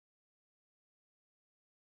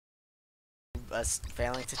us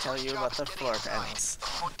failing to tell you about the floor panels.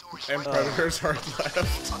 And Predator's hard left.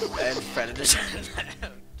 And Predator's hard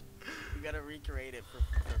left. We gotta recreate it for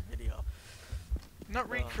video. Not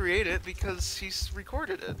recreate it because he's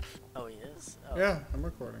recorded it. Oh, he is? Oh. Yeah, I'm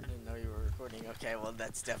recording. I didn't know you were recording. Okay, well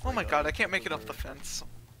that's definitely. Oh my god, I can't make it off the fence.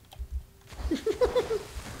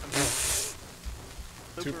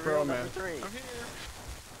 Too pro, man. I'm here.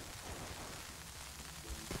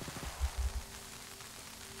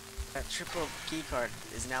 That triple key card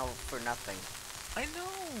is now for nothing. I know,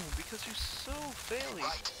 because you're so faily.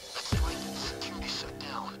 Right. Let's find the security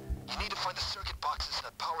shutdown. You need to find the circuit boxes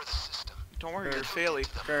that power the system. Don't worry, you're faily.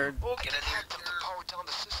 Gerd. Oh, get in Hack them to power down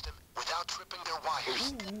the system without tripping their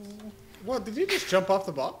wires. What, did you just jump off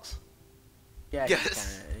the box? Yeah,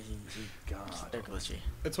 Yes. they're glitchy.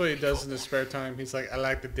 That's what he does in his spare time. He's like, I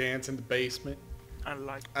like to dance in the basement. I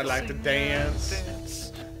like to sing dance. and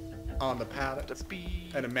dance. On the pallet. The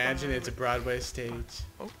beat. And imagine it's a Broadway stage.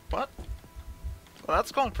 Oh, what? Well,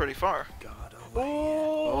 that's going pretty far.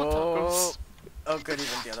 Oh, tacos. Oh, good,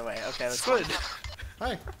 even the other way. Okay, let's Good.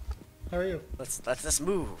 Hi. How are you? Let's just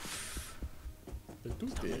move. Let's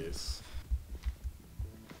do this.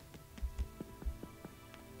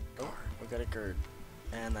 Oh, we got a Gerd.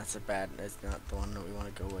 And that's it's not the one that we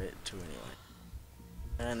want to go to anyway.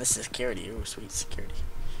 And this is security. Ooh, sweet security.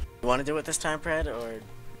 You want to do it this time, Pred, or?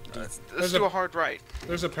 Let's do a hard right.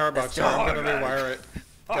 There's a power box here. I'm gonna rewire it.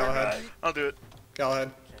 Go ahead. Right. I'll do it. Go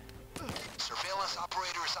ahead. Surveillance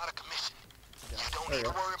operator is out of commission. You don't There need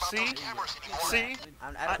you to worry about See? those cameras anymore. See?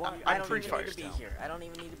 I don't even pre-fired need to be now. here. I don't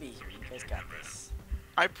even need to be here. You guys got this.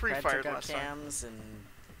 I Pred pre-fired took out last time. cams and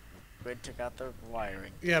Grid took out the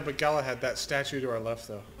wiring. Yeah, but Galahad, that statue to our left,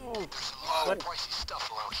 though. Oh, There's a lot what? of pricey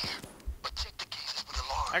stuff around here. But check the cases with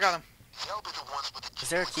alarms. I got him. They'll be the ones with the Is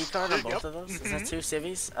there a key card on Yep. both of those? Is that 2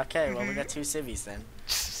 civvies? Okay, well we got 2 civvies then.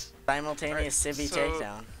 Simultaneous Alright, civvy so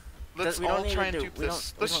takedown. Let's We don't all need try to and do- dupe we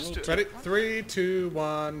this. don't- Let's we just don't do need it. Ready? 3, 2,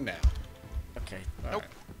 1, now. Okay, All Nope.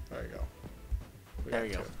 right. There you go. there we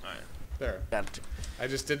got go. two. Alright. There. Got it. I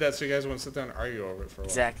just did that so you guys wouldn't sit down and argue over it for a while.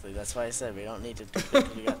 Exactly, that's why I said we don't need to do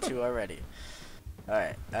it. We got 2 already.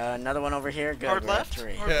 Alright, another one over here. Good, Hard we're at left?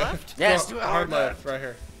 3. Hard left? Yes, Go do it hard hard left, right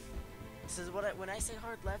here. This is what when I say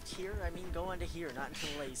hard left here, I mean go into here, not into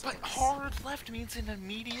lace. But hard left means an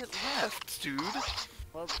immediate left, dude.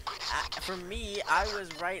 Well, for me, I was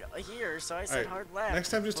right here, so I said Alright, hard left.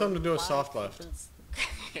 next time just tell him to do a soft left.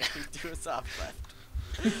 Do a soft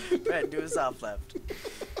left. Red, do a soft left.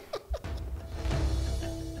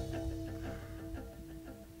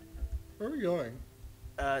 Where are we going?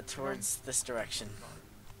 Towards this direction.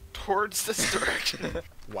 Towards this direction.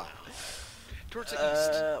 Wow. Towards the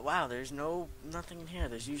east. Wow, there's nothing in here.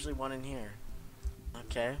 There's usually one in here.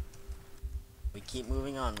 Okay. We keep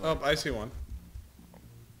moving on. Oh, I see one.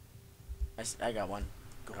 I got one.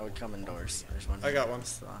 I would come indoors. There's one. I got one.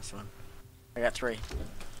 That's the last one. I got 3.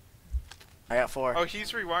 I got 4. Oh,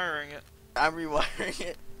 he's rewiring it. I'm rewiring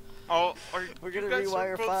it. Oh, We're you gonna guys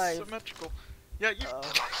rewire are both 5. symmetrical. Yeah, you.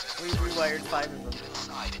 We rewired 5 of them.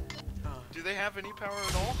 inside. Do they have any power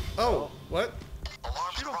at all? Oh, what?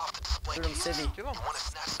 Alarms Shoot 'em. are off the display. Shoot 'em, Civvy. Kill him. You want to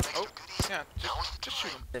snatch some extra Oh, goodies? yeah. Now is the Just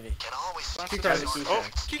shoot time. him. Civvy. Can always Blast Key his card. ass. Key Oh,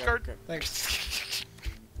 card. key Go, card. go. Thanks.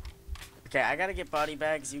 Okay, I gotta get body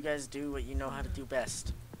bags. You guys do what you know how to do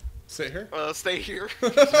best. Sit here. Stay here. No,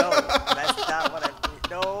 that's not what I.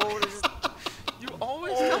 No, this is. You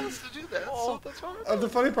always tell us to do that, Oh. so that's what we're The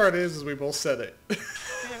funny part is we both said it.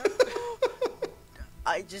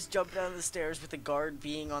 I just jumped down the stairs with the guard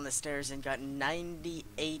being on the stairs and got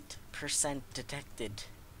 98% detected.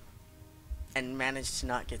 And managed to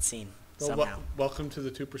not get seen. Well, Somehow. welcome to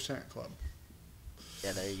the 2% club.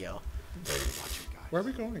 Yeah, there you go. Where are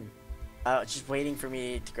we going? Just waiting for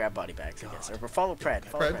me to grab body bags, I guess. Or follow Pred.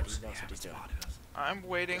 Follow Pred? Pred. He knows what he's doing. I'm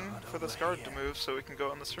waiting for this guard to move so we can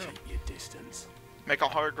go in this room. Make a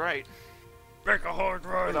hard right. Make a hard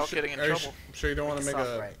right. Without getting in Are you trouble. sure you don't want to make soft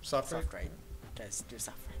a right. soft right? Soft right. Guys, do a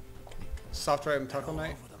soft right. Soft right and taco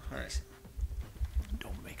night? Alright.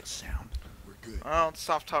 Don't make a sound. We're good. Well,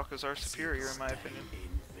 soft tacos are superior in my opinion.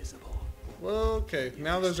 Invisible. Well, okay.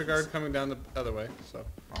 Now there's a guard coming down the other way, so.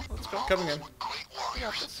 Well, let's go. Coming in. Great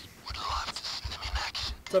warriors. Would love to see them in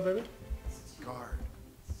action. What's up, baby? Guard.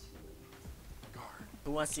 Guard.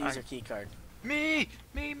 Who wants to use their key card? Me!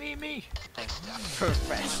 Me!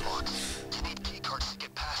 Fresh. You need key cards to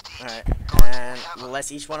get past each. Alright, and well,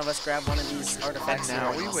 let's each one of us grab one of these artifacts And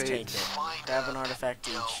now here and we let's wait. take it. Find Grab an them. artifact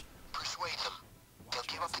You know, each. persuade them. They'll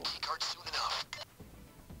give up the key cards soon enough.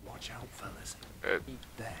 Watch out, fellas. Uh,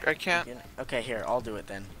 I can't. Okay, here, I'll do it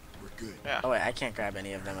then. We're good. Yeah. Oh wait, I can't grab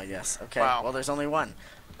any of them, I guess. Okay, Wow. well there's only one.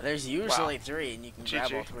 There's usually 3, and you can grab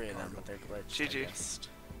GG. all 3 of them, but they're glitched. GG. I guess.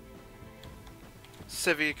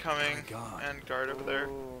 Civvy coming My God. and guard over there.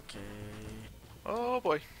 Okay. Oh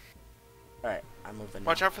boy. Alright, I'm moving.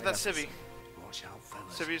 Watch now. out for I that got this. civvy. Watch out,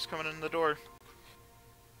 fellas. Civvy's coming in the door.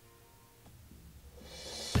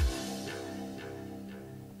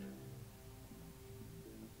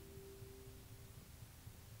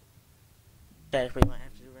 Okay, we might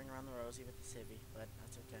have to do ring around the rosy with the civvy, but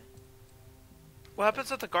that's okay. What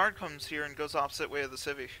happens if the guard comes here and goes opposite way of the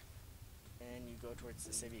civvy? And you go towards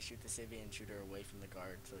the civvy, shoot the civvy, and shoot her away from the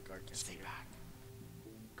guard, so the guard can Stay see her. back.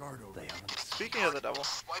 Guard over. They are. Speaking of the devil.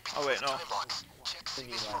 Swiping Oh, wait, through no. time locks. Check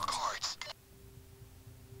Civvy CVs for left. cards.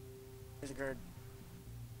 There's a guard.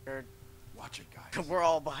 Guard. Watch it, guys. We're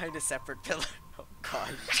all behind a separate pillar. Oh god.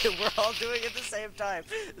 We're all doing it at the same time.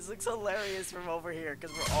 This looks hilarious from over here,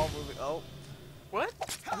 because we're all moving. Oh, What?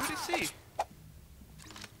 Who did he see?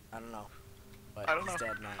 I don't know. But I don't he's know.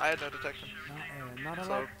 dead now. I had no detection. Not a So,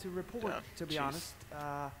 lot to report, yeah, to be jeez. honest.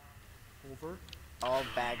 Over. All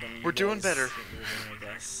bagging. You We're doing guys better. get moving,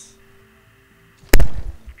 I guess.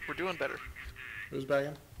 We're doing better. Who's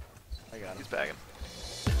bagging? I got him. He's bagging.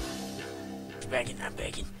 Begging, I'm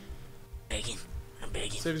begging. Begging, I'm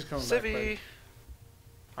begging. Civvy's coming Civvy! back.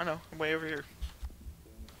 I know, I'm way over here.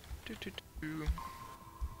 Do, do, do. You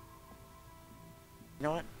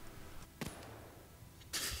know what?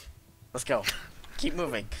 Let's go. Keep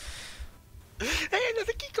moving. Hey,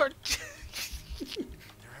 another keycard!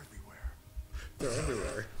 They're everywhere. They're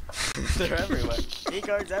everywhere. They're everywhere. Key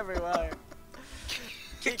cards everywhere.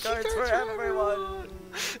 Key cards for everyone.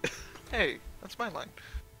 Hey, that's my line.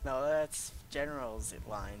 No, that's General's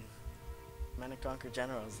line. Men of Conquer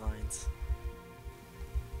General's lines.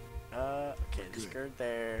 Okay, there's Good. gird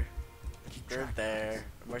there. Keep Gird track, there. guys.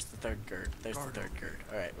 Where's the third gird? There's Guard the third over gird.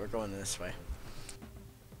 here. Alright, we're going this way.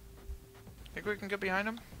 Think we can get behind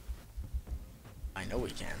him? I know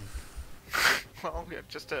we can. Well, we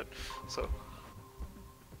just did. So.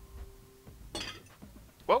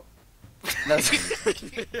 Whoa! That was,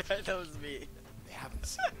 that was me. They haven't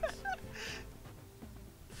seen us.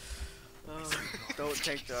 Don't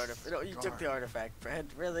take the artifact. No, you took the artifact, Fred.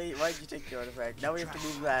 Really? Why'd you take the artifact? Now we have to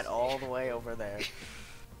move that all the way over there.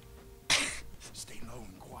 Stay low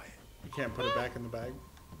and quiet. You can't put it back in the bag.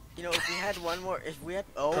 You know, if we had one more, if we had,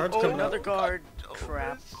 oh, Guard's coming another up. guard. Oh,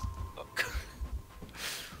 Crap. oh.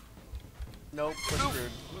 Nope, we're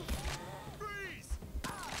screwed.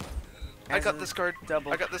 I got this card.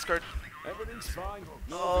 Double. I got this card. Everything's fine.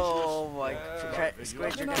 Oh my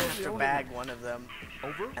Squid, you're gonna have to bag one of them.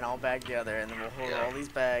 Over. And I'll bag the other, and then we'll hold Yeah. all these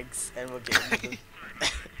bags, and we'll get them.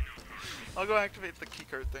 I'll go activate the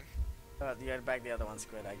keycard thing. You gotta bag the other one,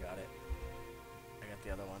 Squid. I got it. I got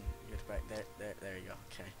the other one. You have to bag there you go.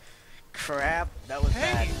 Okay. Crap, that was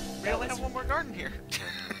bad. Hey! We That only was- have one more guard in here.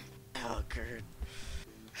 Oh, good.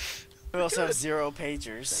 We also have 0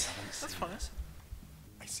 pagers. That's fine.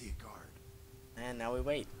 I see a guard. And now we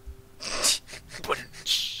wait.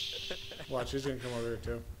 Watch, he's gonna come over here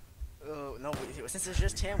too. Oh, no, since it's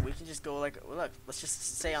just him, we can just go like, look, let's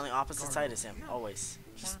just stay on the opposite side as him. Always.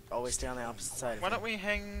 Just always stay on the opposite side of Why him. don't we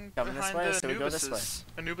hang Coming this behind way, the so we go this way.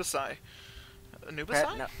 Anubisai. Brad,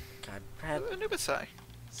 Anubisai? no. God, Brad. Anubisai.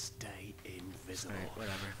 Stay invisible. Alright,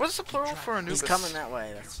 whatever. What's the plural for Anubis? He's coming that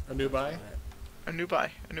way. That's A new buy? Anubai.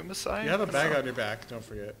 Anubisai? You have a What's bag up? on your back, don't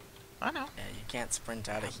forget. I know. Yeah, you can't sprint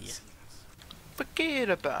out of here. Forget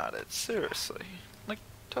about it. Seriously. Like,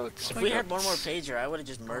 totes. If my we had one goats. more pager, I would have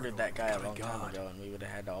just murdered that guy a long time ago, and we would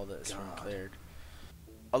have had all this room cleared.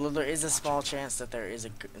 Although there is a small chance that there is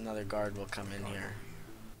another guard will come in here.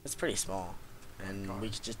 It's pretty small, and we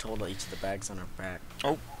could just hold each of the bags on our back.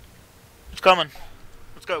 Oh. It's coming.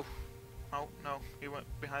 Let's go. Oh, no. He went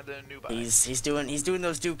behind the Anubai. He's doing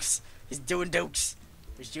those dukes. He's doing dukes.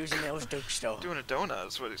 He's using those dukes though. Doing a donut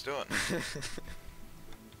is what he's doing.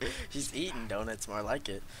 He's eating donuts, more like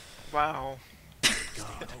it. Wow.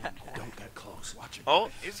 Don't get close. Watch it. Oh,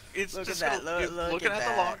 it's Look just at that, he's look looking at at the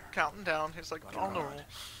that. lock, counting down. He's like, oh no.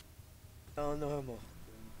 Oh normal.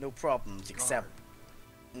 No problems except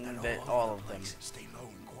And that over all the of them. place. Stay low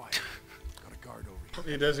and quiet. Got a guard over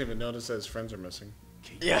He doesn't even notice that his friends are missing.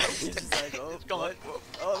 here. Yeah, he's just like, oh, what?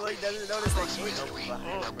 Oh, look, he doesn't notice that gate open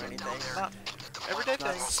behind him or anything. Not everyday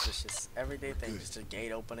Not things. suspicious. Everyday thing, just a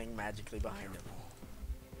gate opening magically behind him.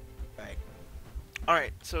 Right.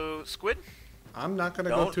 Alright, so Squid, I'm not gonna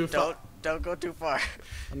go too far. Don't go too far.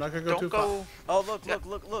 I'm not gonna go don't too go. Oh, look, Yeah.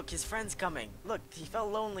 look, his friend's coming. Look, he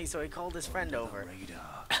felt lonely, so he called his friend over.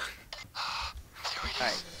 Radar.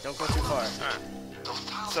 Alright, don't go too far. Alright. Those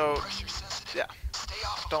tiles So, are pressure sensitive. yeah. Stay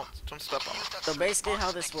off of Don't step on it. So basically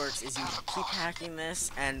how this works is you keep hacking this,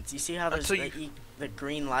 and you see how there's the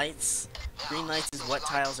green lights? Green lights is what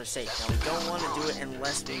tiles are safe. Now, we don't want to do it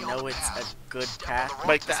unless we know it's a good path.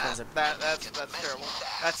 Like This that. one's That's terrible.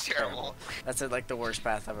 That's terrible. That's like the worst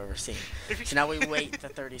path I've ever seen. So now we wait the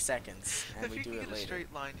 30 seconds, and If we you do can it get a later.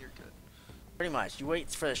 straight line, you're good. Pretty much. You wait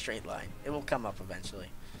for a straight line. It will come up eventually.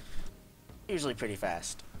 Usually pretty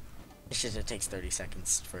fast. It's just it takes 30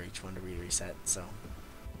 seconds for each one to reset, so.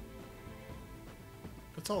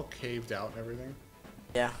 It's all caved out and everything.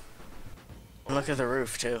 Yeah. And look at the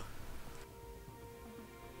roof, too.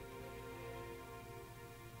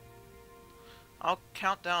 I'll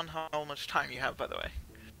count down how much time you have, by the way.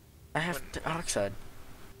 I have oxide.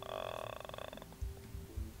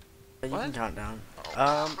 But you What? can count down.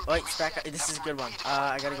 Oh. Wait, back. This is a good one.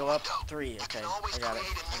 I gotta go up 3. Okay, I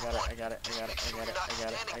got it.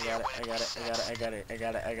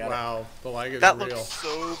 Wow, the lag is That real. looks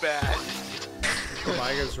so bad. The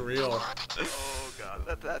lag is real. Oh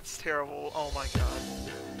god, that's terrible. Oh my god.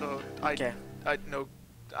 Okay.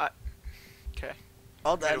 Okay.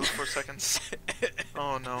 All It done. was 4 seconds.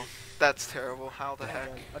 Oh no, that's terrible. How the heck?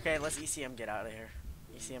 Okay, let's ECM get out of here.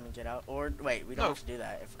 ECM and get out. Or wait, we don't No. have to do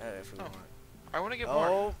that if we No. want. I want to get more.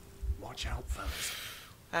 Oh, Watch out, fellas.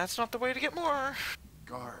 That's not the way to get more.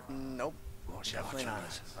 Guard. nope. Watch out, Definitely not.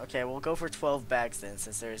 fellas. Okay, we'll go for 12 bags then,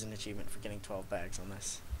 since there is an achievement for getting 12 bags on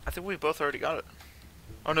this. I think we both already got it.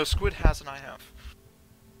 Oh no, Squid has and I have.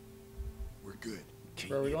 We're good. Keep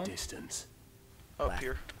Where are we your going? distance. Up Left.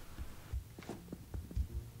 here.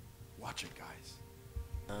 Watch it, guys.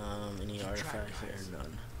 Any Keep track, artifact here? guys.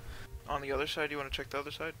 None. On the other side, you want to check the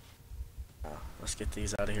other side? Oh, let's get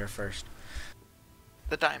these out of here first.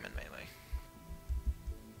 The diamond melee.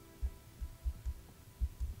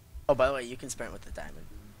 Oh, by the way, you can sprint with the diamond.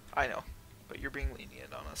 I know, but you're being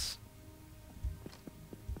lenient on us.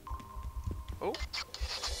 Oh.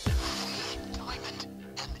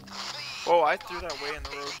 Oh, I threw that way in the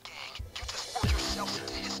road.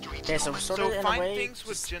 Okay, so sort So of in a find way. things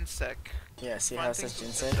with ginseng. Yeah, see find how it says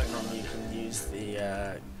things ginseng, with and then you can use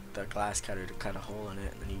the glass cutter to cut a hole in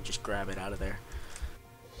it, and then you just grab it out of there.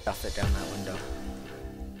 Stuff it down that window.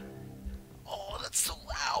 Oh, that's so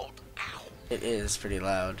loud. Ow. It is pretty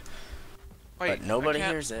loud, Wait, but nobody I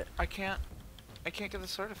can't- hears it. I can't get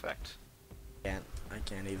this artifact. I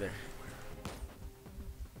can't either.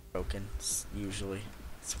 Broken, usually.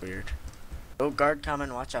 It's weird. Oh, guard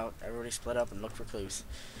coming, watch out. Everybody split up and look for clues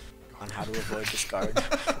on how to avoid this guard.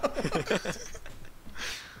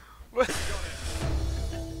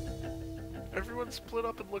 Everyone split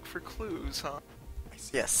up and look for clues, huh?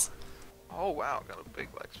 Yes. Oh wow, got a big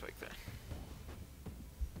leg spike there.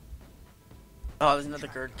 Oh, there's another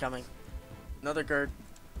gird coming. Another gird.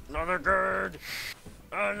 Another gird!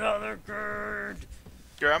 Another gird!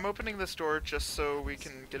 Here, I'm opening this door just so we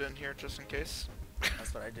can get in here, just in case.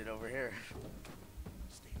 That's what I did over here.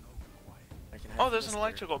 Stay low and quiet. I can have Oh, there's this an gird.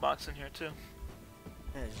 electrical box in here too.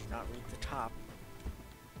 Yeah, did you not read the top?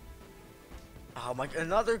 Oh my!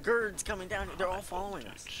 Another gird's coming down. They're all following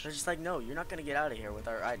us. They're just like, no, you're not gonna get out of here with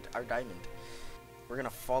our diamond. We're gonna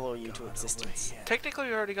follow you to existence. Technically,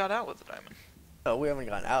 we already got out with the diamond. Oh, we haven't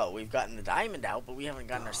gotten out. We've gotten the diamond out, but we haven't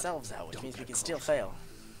gotten ourselves out, which means we can still fail.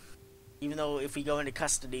 Even though if we go into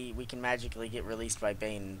custody, we can magically get released by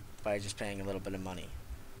Bane by just paying a little bit of money.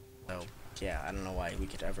 So, yeah, I don't know why we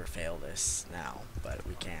could ever fail this now, but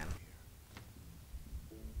we can.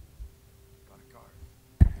 Got a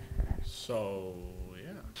guard. So,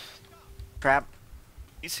 yeah. Crap.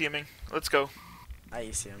 ECMing. Let's go. I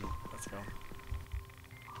see him. Let's go.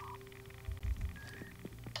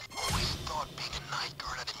 Always thought being a night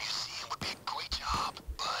guard at a museum would be a great job,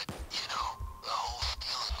 but, you know, the whole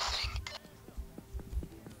stealing thing.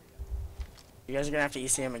 You guys are gonna have to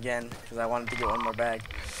ECM again, because I wanted to get one more bag.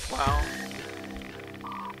 Wow.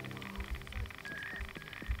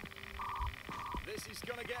 This is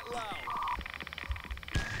gonna get loud.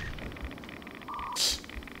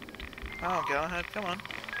 Oh, go ahead. Come on.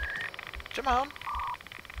 Come on.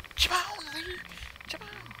 Come on, Lee. Come on.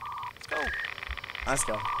 Let's go. Let's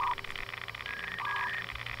go.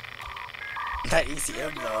 That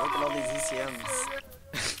ECM though, look at all these ECMs.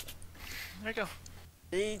 There you go.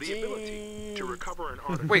 The ability to GG. recover an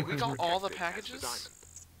artifact. Wait, we got all the protected as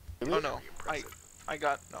packages? the diamond. Oh no. I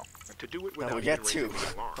got no. To do it No, without we got even two. raising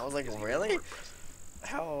the alarm I was like, is even really? more impressive.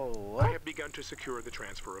 How? I What? have begun to secure the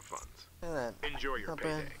transfer of funds. Look at that. Enjoy your Not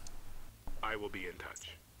bad. payday. I will be in touch.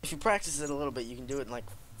 If you practice it a little bit, you can do it in like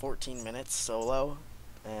 14 minutes solo,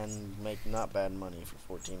 and make not bad money for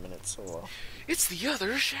 14 minutes solo. It's the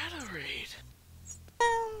other Shadow Raid.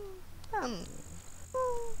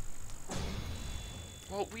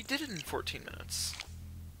 Well, we did it in 14 minutes.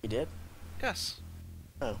 You did? Yes.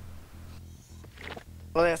 Oh.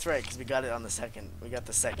 Well, that's right, because we got it on the second. We got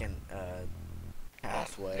the second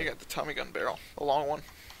pathway. You got the Tommy gun barrel, the long one.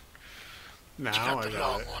 Now You got I the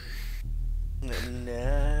got long it. one.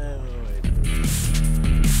 Nah.